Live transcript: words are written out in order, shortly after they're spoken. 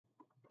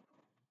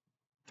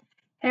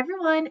Hey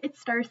everyone,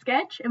 it's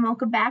StarSketchh and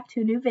welcome back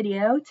to a new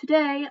video.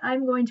 Today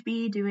I'm going to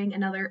be doing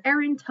another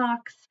Erin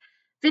Talks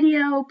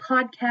video,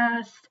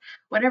 podcast,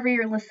 whatever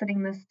you're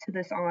listening to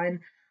this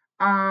on.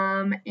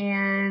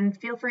 And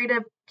feel free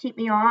to keep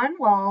me on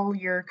while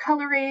you're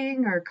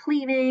coloring or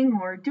cleaning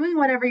or doing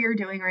whatever you're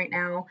doing right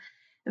now.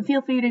 And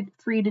feel free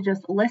to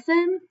just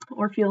listen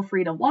or feel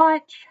free to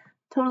watch.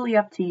 Totally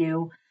up to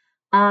you.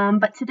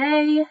 But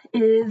today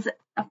is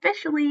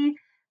officially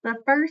the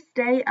first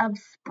day of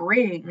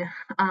spring,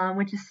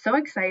 which is so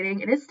exciting.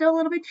 It is still a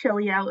little bit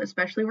chilly out,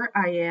 especially where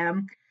I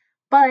am,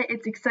 but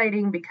it's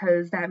exciting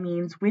because that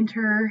means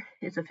winter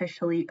is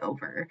officially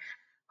over,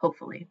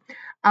 hopefully.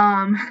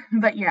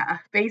 But yeah,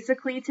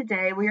 basically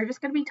today we are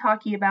just going to be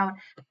talking about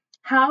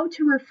how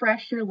to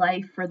refresh your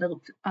life for the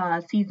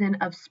season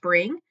of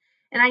spring.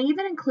 And I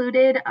even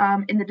included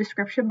in the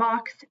description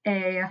box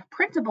a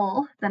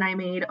printable that I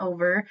made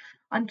over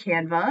on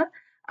Canva.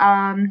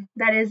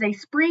 That is a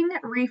spring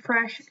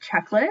refresh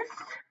checklist.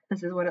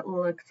 This is what it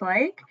looks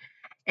like.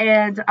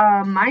 And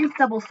mine's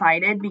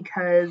double-sided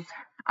because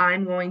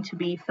I'm going to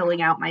be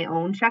filling out my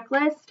own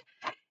checklist.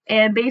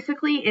 And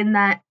basically in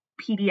that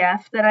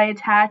PDF that I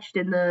attached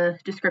in the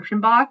description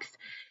box,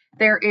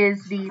 there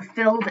is the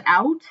filled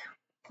out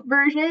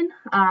version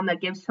that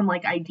gives some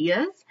like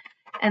ideas.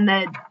 And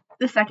then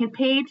the second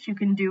page, you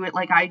can do it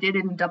like I did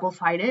and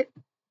double-sided,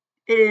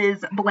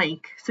 is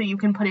blank, so you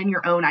can put in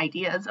your own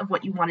ideas of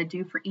what you want to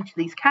do for each of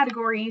these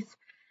categories.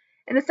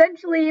 And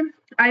essentially,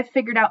 I've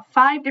figured out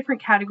 5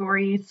 different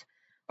categories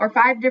or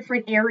 5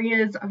 different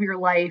areas of your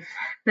life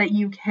that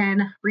you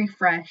can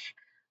refresh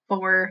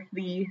for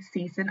the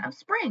season of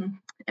spring.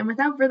 And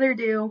without further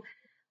ado,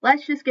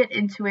 let's just get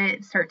into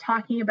it, start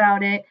talking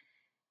about it,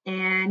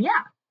 and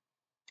yeah.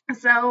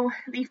 So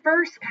the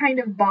first kind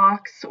of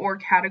box or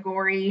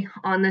category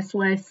on this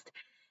list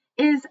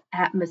is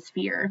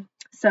atmosphere.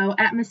 So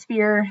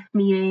atmosphere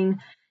meaning,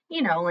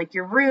 like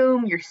your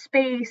room, your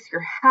space,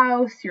 your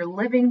house, your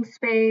living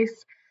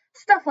space,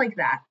 stuff like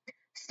that.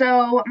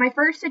 So my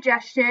first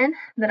suggestion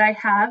that I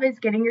have is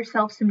getting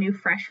yourself some new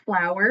fresh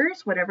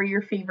flowers, whatever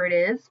your favorite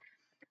is.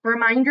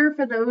 Reminder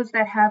for those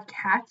that have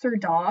cats or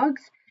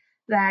dogs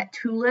that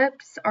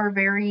tulips are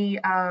very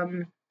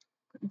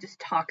just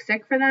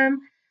toxic for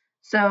them.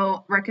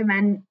 So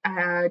recommend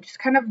just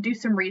kind of do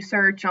some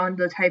research on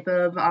the type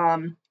of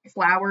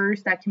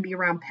flowers that can be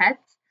around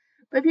pets.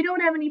 But if you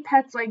don't have any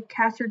pets like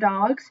cats or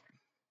dogs,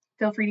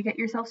 feel free to get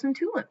yourself some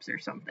tulips or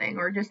something,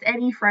 or just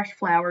any fresh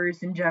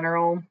flowers in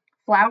general.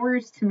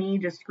 Flowers to me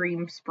just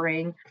scream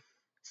spring.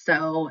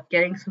 So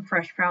getting some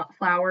fresh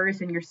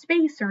flowers in your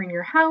space or in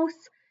your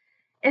house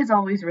is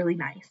always really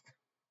nice.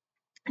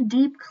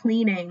 Deep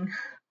cleaning.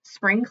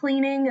 Spring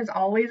cleaning is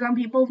always on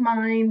people's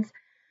minds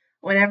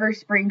whenever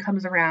spring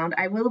comes around.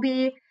 I will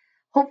be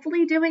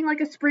hopefully doing like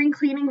a spring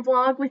cleaning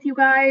vlog with you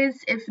guys.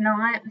 If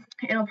not,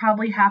 it'll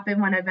probably happen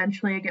when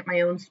eventually I get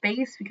my own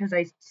space because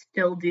I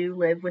still do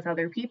live with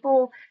other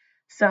people.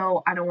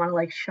 So I don't want to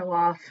like show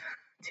off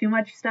too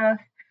much stuff.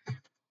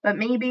 But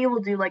maybe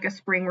we'll do like a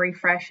spring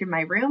refresh in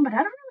my room, but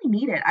I don't really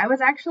need it. I was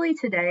actually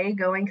today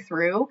going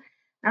through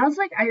and I was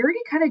like, I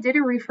already kind of did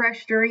a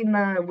refresh during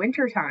the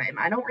winter time.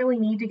 I don't really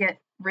need to get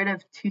rid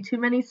of too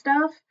many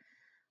stuff.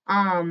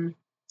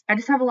 I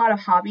just have a lot of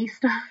hobby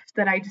stuff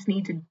that I just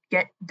need to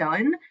get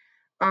done,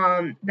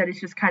 that is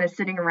just kind of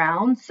sitting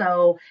around.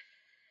 So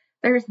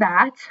there's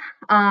that.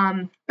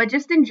 But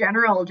just in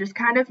general, just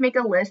kind of make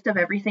a list of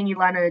everything you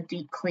want to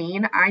deep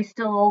clean. I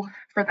still,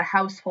 for the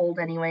household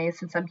anyway,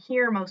 since I'm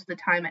here most of the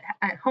time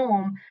at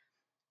home,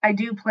 I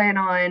do plan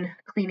on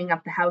cleaning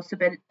up the house a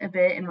bit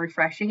and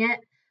refreshing it.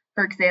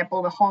 For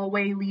example, the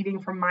hallway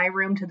leading from my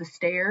room to the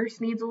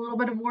stairs needs a little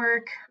bit of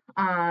work.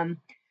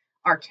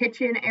 Our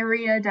kitchen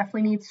area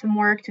definitely needs some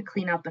work to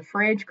clean out the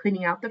fridge.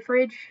 Cleaning out the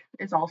fridge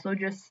is also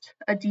just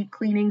a deep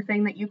cleaning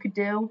thing that you could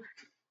do.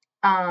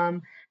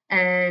 And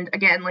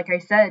again, like I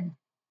said,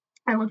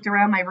 I looked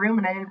around my room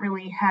and I didn't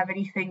really have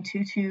anything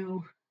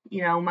too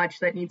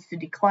much that needs to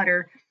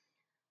declutter.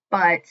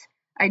 But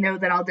I know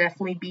that I'll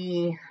definitely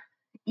be,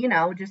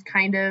 just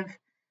kind of,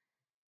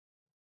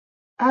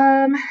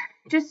 the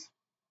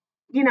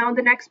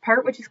next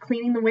part, which is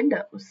cleaning the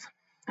windows.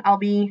 I'll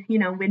be,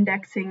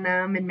 Windexing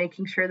them and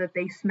making sure that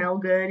they smell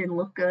good and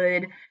look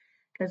good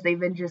because they've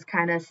been just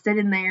kind of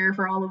sitting there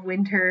for all of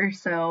winter.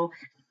 So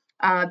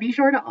be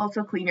sure to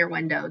also clean your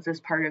windows as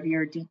part of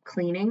your deep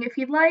cleaning if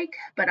you'd like.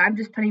 But I'm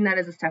just putting that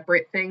as a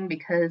separate thing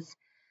because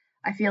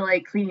I feel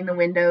like cleaning the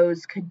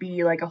windows could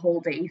be like a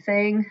whole day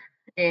thing.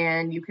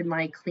 And you can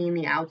like clean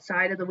the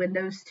outside of the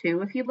windows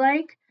too if you'd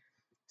like.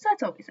 So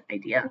that's always an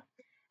idea.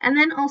 And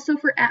then also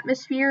for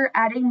atmosphere,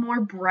 adding more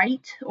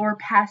bright or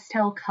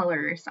pastel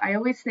colors. I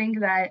always think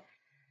that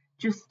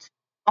just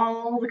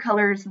all the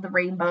colors of the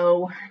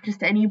rainbow,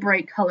 just any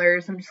bright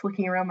colors, I'm just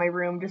looking around my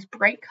room, just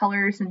bright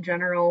colors in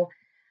general,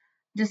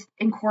 just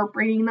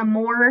incorporating them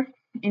more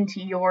into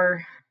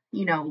your,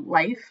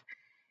 life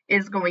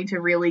is going to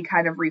really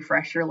kind of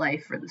refresh your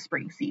life for the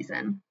spring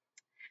season.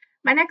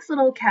 My next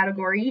little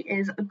category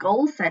is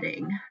goal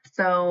setting.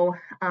 So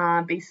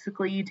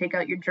basically you take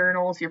out your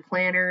journals, your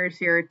planners,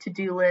 your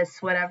to-do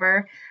lists,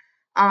 whatever.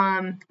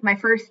 My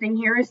first thing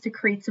here is to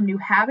create some new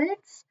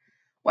habits,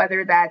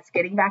 whether that's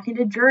getting back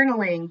into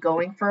journaling,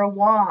 going for a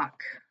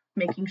walk,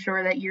 making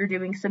sure that you're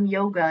doing some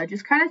yoga.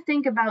 Just kind of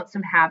think about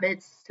some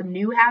habits, some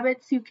new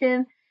habits you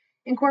can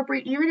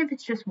incorporate, even if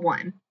it's just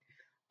one,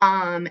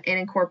 and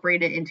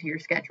incorporate it into your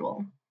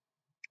schedule.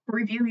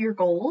 Review your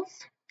goals.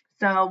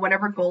 So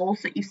whatever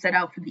goals that you set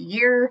out for the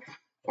year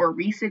or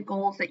recent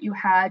goals that you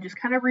had, just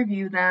kind of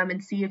review them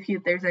and see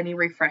if there's any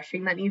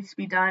refreshing that needs to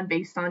be done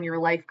based on your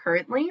life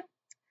currently.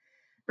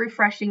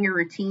 Refreshing your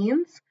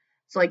routines.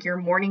 So like your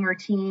morning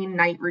routine,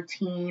 night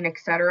routine,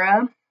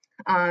 etc.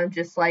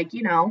 Just like,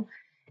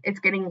 it's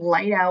getting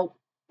light out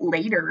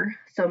later.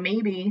 So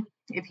maybe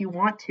if you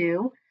want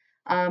to,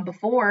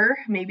 before,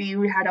 maybe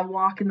you had a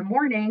walk in the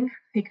morning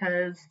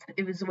because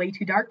it was way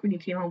too dark when you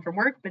came home from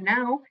work, but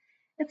now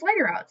it's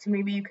lighter out. So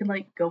maybe you could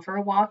like go for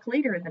a walk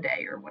later in the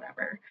day or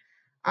whatever.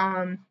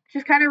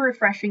 Just kind of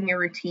refreshing your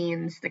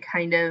routines to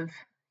kind of,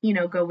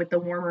 go with the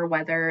warmer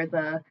weather,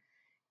 the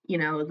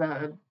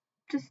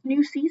just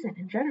new season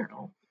in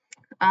general.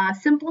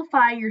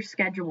 Simplify your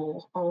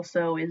schedule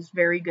also is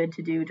very good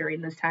to do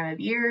during this time of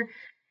year.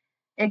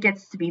 It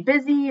gets to be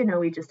busy.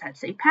 We just had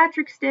St.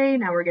 Patrick's Day.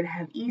 Now we're going to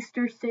have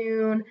Easter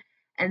soon.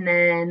 And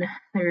then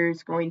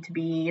there's going to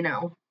be,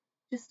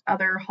 just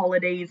other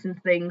holidays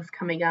and things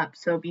coming up.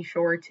 So be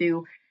sure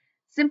to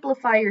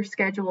simplify your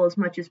schedule as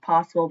much as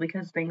possible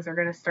because things are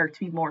going to start to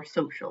be more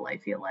social, I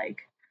feel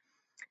like.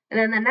 And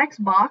then the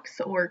next box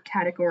or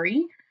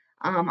category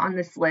on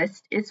this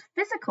list is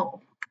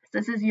physical.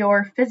 This is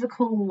your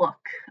physical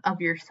look of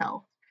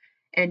yourself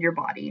and your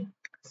body.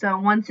 So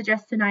one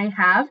suggestion I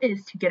have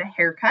is to get a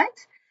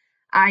haircut.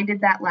 I did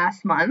that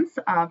last month.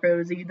 For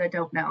those of you that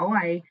don't know,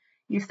 I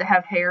used to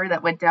have hair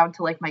that went down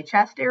to like my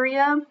chest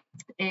area,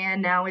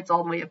 and now it's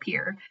all the way up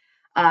here.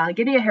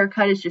 Getting a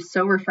haircut is just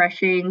so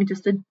refreshing,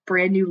 just a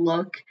brand new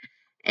look,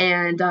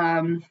 and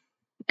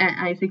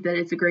I think that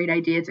it's a great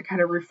idea to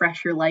kind of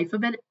refresh your life a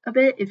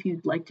bit if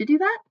you'd like to do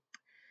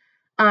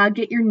that.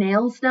 Get your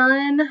nails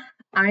done.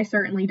 I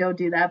certainly don't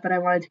do that, but I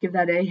wanted to give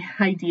that an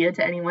idea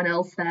to anyone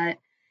else that,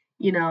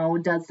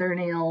 does their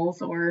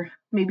nails or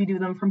maybe do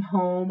them from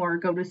home or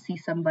go to see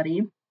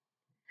somebody.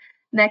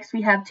 Next,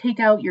 we have take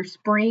out your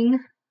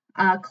spring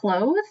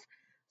clothes.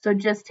 So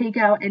just take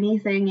out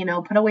anything,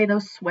 put away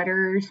those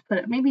sweaters,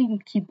 maybe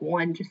keep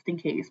one just in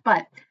case,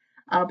 but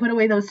put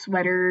away those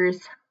sweaters,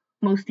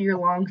 most of your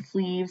long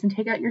sleeves, and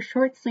take out your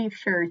short sleeve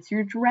shirts,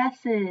 your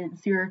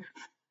dresses, your,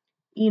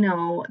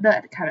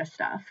 that kind of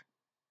stuff.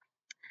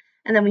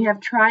 And then we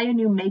have try a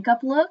new makeup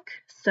look.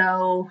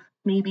 So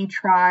maybe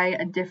try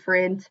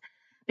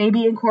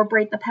maybe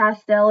incorporate the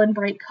pastel and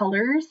bright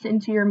colors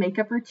into your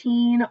makeup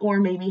routine, or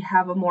maybe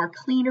have a more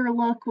cleaner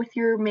look with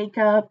your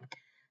makeup.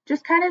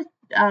 Just kind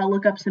of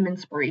look up some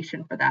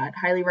inspiration for that.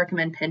 Highly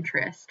recommend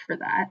Pinterest for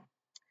that.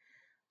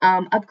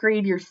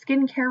 Upgrade your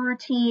skincare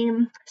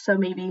routine. So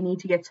maybe you need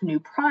to get some new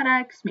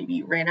products. Maybe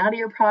you ran out of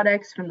your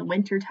products from the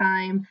winter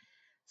time.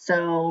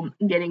 So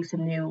getting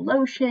some new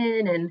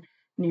lotion and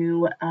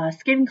new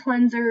skin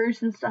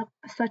cleansers and stuff,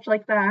 such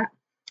like that.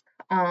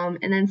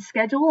 And then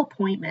schedule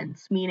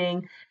appointments,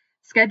 meaning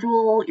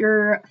schedule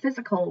your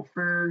physical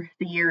for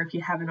the year if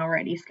you haven't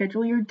already.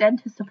 Schedule your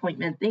dentist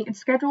appointment.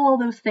 Schedule all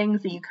those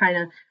things that you kind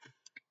of,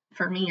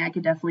 for me, I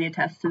could definitely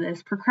attest to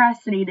this,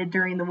 procrastinated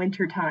during the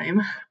winter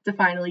time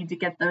to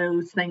get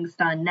those things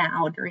done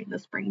now during the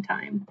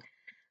springtime.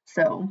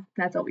 So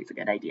that's always a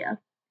good idea.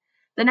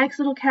 The next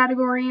little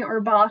category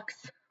or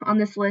box on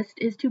this list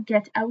is to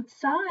get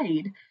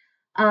outside.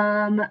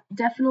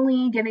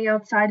 Definitely getting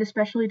outside,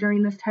 especially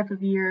during this time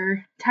of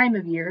year,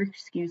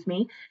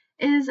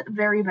 is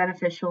very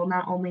beneficial,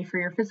 not only for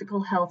your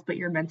physical health, but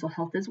your mental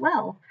health as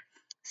well.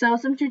 So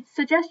some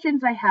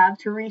suggestions I have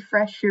to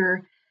refresh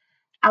your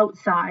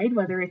outside,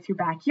 whether it's your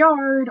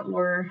backyard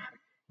or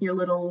your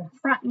little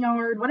front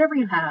yard, whatever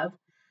you have,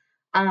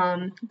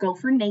 go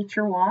for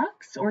nature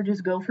walks or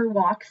just go for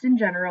walks in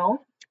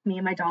general. Me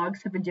and my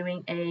dogs have been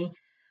doing a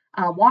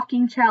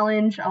walking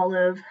challenge all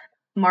of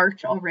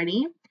March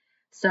already.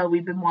 So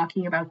we've been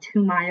walking about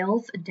 2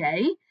 miles a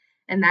day,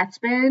 and that's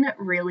been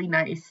really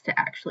nice to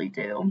actually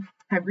do.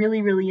 I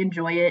really, really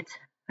enjoy it.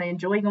 I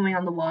enjoy going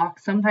on the walk.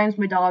 Sometimes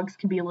my dogs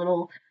can be a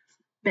little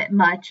bit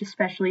much,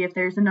 especially if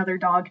there's another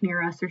dog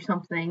near us or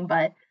something,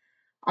 but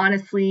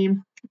honestly,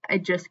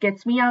 it just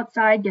gets me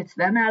outside, gets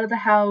them out of the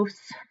house,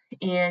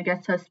 and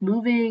gets us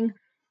moving.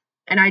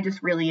 And I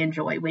just really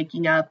enjoy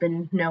waking up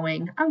and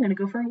knowing I'm going to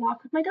go for a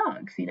walk with my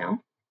dogs,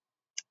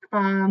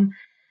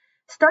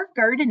 Start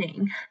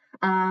gardening.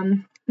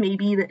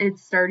 Maybe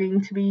it's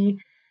starting to be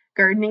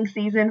gardening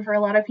season for a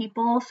lot of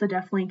people, so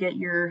definitely get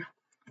your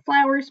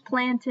flowers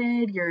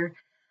planted,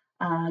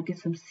 get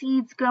some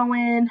seeds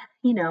going,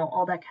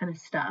 all that kind of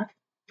stuff.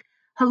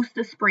 Host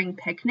a spring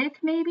picnic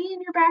maybe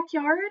in your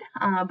backyard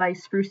by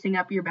sprucing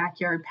up your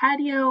backyard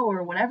patio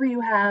or whatever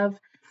you have,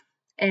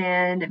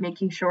 and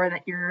making sure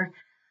that you're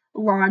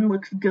lawn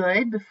looks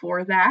good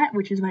before that,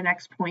 which is my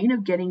next point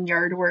of getting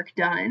yard work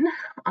done.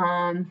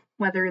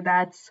 Whether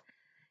that's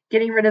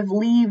getting rid of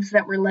leaves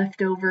that were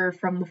left over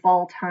from the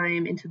fall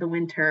time into the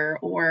winter,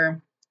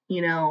 or,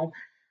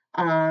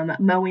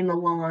 mowing the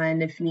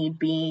lawn if need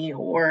be,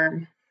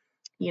 or,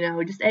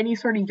 just any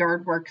sort of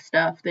yard work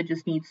stuff that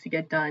just needs to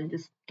get done,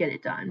 just get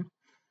it done.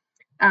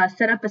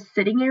 Set up a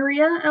sitting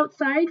area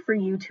outside for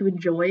you to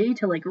enjoy,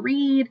 to like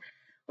read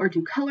or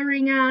do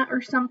coloring at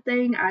or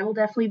something. I will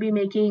definitely be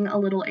making a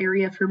little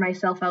area for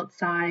myself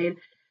outside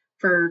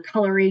for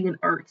coloring and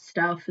art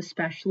stuff,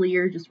 especially,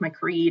 or just my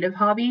creative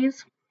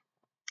hobbies.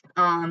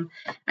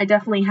 I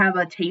definitely have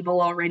a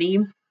table already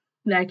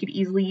that I could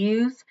easily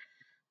use,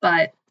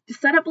 but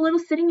just set up a little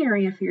sitting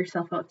area for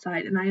yourself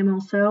outside. And I am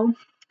also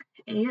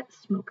a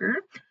smoker,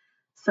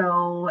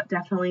 so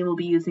definitely will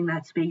be using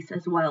that space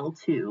as well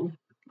to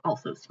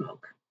also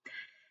smoke.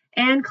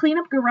 And clean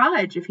up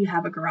garage if you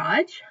have a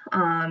garage.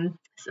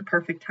 It's a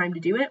perfect time to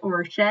do it,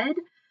 or a shed.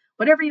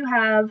 Whatever you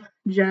have,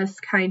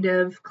 just kind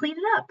of clean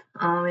it up.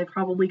 It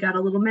probably got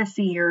a little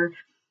messy or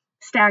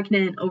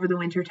stagnant over the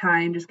winter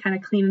time. Just kind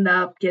of clean it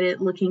up, get it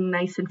looking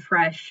nice and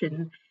fresh,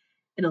 and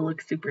it'll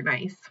look super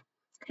nice.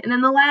 And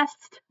then the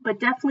last, but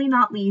definitely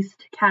not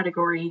least,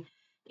 category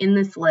in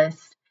this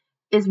list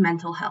is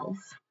mental health.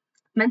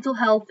 Mental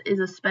health is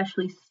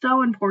especially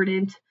so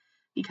important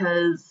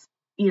because,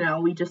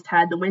 we just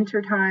had the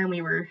winter time.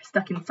 We were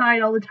stuck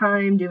inside all the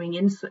time doing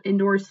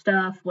indoor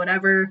stuff,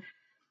 whatever.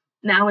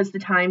 Now is the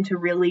time to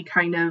really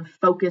kind of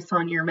focus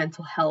on your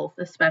mental health,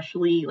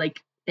 especially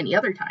like any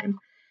other time.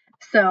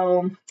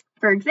 So,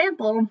 for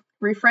example,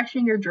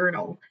 refreshing your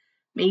journal,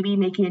 maybe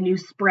making a new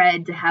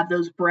spread to have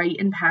those bright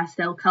and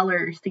pastel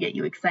colors to get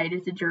you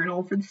excited to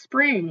journal for the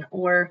spring,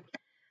 or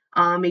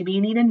maybe you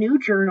need a new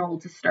journal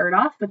to start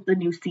off with the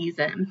new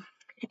season,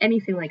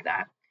 anything like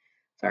that.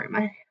 Sorry,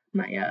 my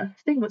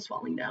thing was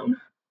falling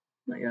down,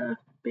 my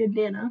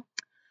bandana.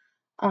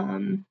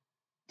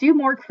 Do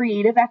more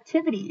creative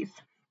activities.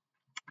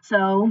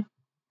 So,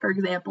 for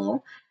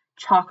example,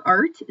 chalk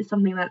art is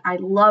something that I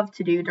love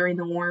to do during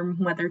the warm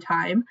weather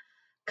time.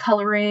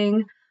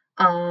 Coloring,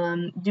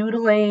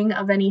 doodling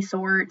of any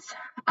sort,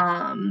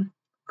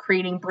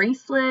 creating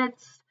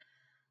bracelets.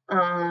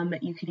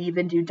 You could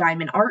even do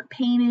diamond art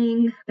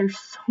painting. There's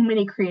so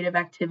many creative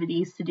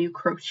activities to do,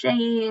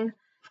 crocheting,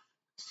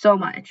 so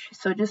much.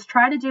 So just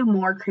try to do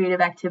more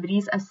creative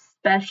activities,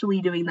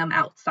 especially doing them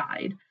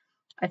outside.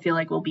 I feel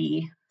like will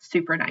be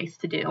super nice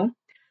to do.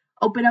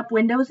 Open up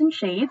windows and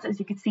shades. As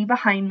you can see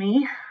behind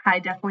me, I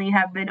definitely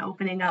have been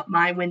opening up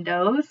my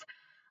windows.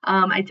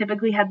 I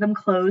typically had them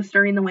closed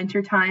during the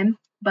winter time,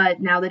 but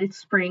now that it's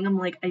spring, I'm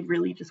like, I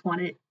really just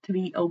want it to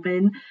be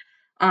open.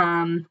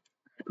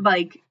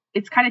 Like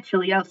it's kind of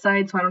chilly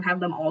outside, so I don't have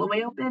them all the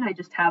way open. I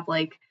just have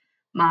like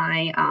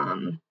my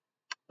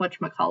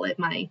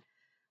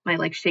my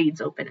like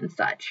shades open and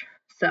such.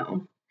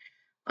 So,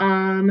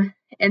 and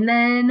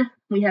then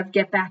we have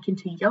get back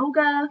into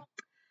yoga.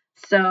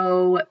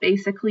 So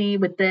basically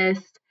with this,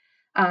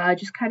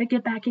 just kind of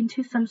get back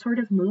into some sort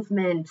of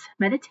movement,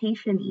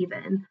 meditation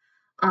even,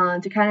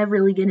 to kind of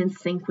really get in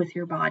sync with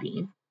your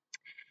body.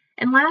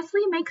 And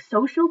lastly, make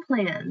social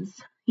plans.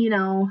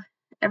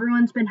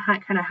 Everyone's been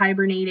kind of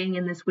hibernating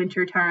in this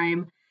winter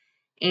time,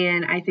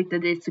 and I think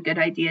that it's a good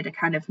idea to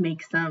kind of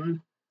make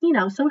some,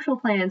 social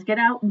plans, get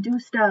out and do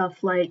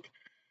stuff like,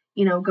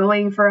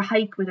 going for a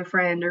hike with a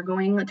friend, or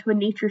going to a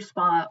nature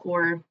spot,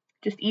 or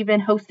just even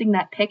hosting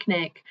that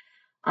picnic.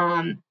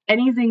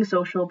 Anything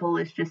sociable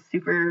is just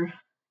super,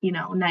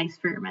 nice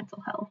for your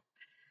mental health.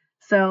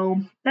 So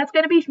that's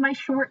going to be my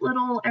short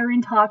little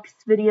Erin Talks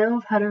video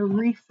of how to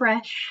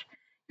refresh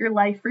your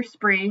life for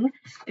spring.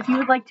 If you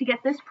would like to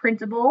get this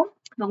printable,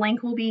 the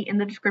link will be in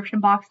the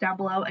description box down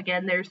below.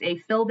 Again, there's a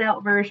filled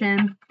out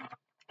version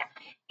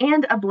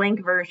and a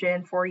blank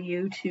version for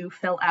you to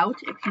fill out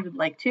if you would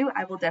like to.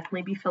 I will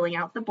definitely be filling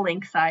out the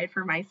blank side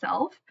for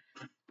myself.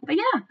 But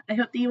yeah, I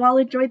hope that you all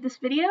enjoyed this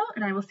video,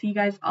 and I will see you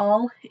guys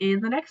all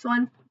in the next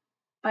one.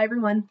 Bye,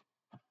 everyone.